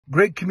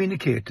Great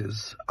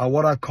communicators are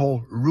what I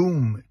call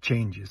room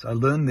changers. I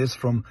learned this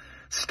from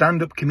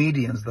stand-up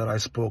comedians that I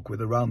spoke with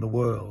around the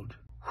world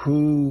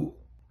who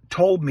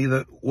told me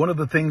that one of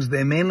the things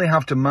they mainly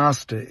have to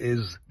master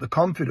is the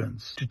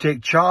confidence to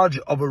take charge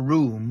of a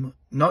room,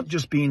 not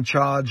just be in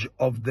charge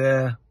of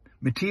their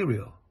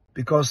material.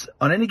 Because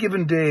on any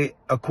given day,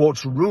 a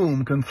quote's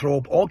room can throw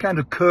up all kinds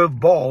of curved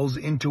balls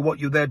into what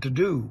you're there to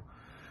do.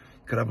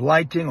 You could have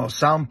lighting or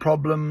sound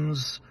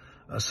problems.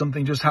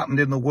 Something just happened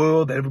in the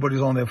world that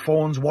everybody's on their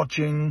phones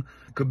watching.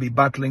 Could be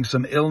battling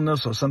some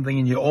illness or something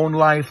in your own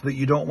life that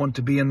you don't want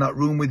to be in that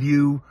room with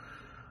you.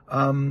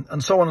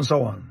 And so on and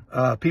so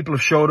on. People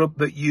have showed up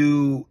that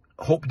you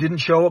hope didn't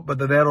show up, but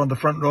they're there on the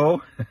front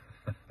row.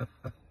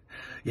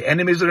 Your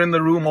enemies are in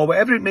the room, or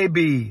whatever it may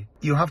be.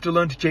 You have to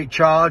learn to take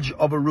charge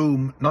of a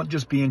room, not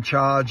just be in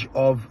charge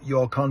of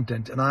your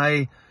content. And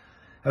I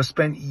have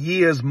spent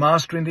years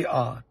mastering the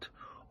art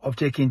of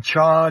taking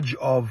charge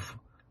of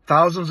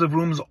thousands of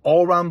rooms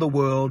all around the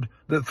world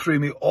that threw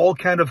me all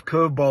kind of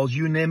curveballs.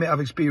 You name it, I've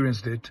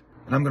experienced it.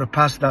 And I'm going to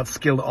pass that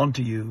skill on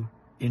to you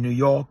in New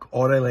York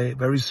or LA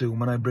very soon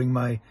when I bring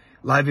my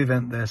live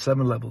event there,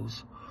 7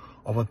 levels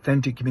of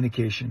authentic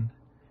communication.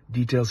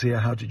 Details here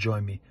how to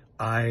join me.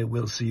 I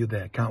will see you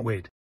there. Can't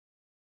wait.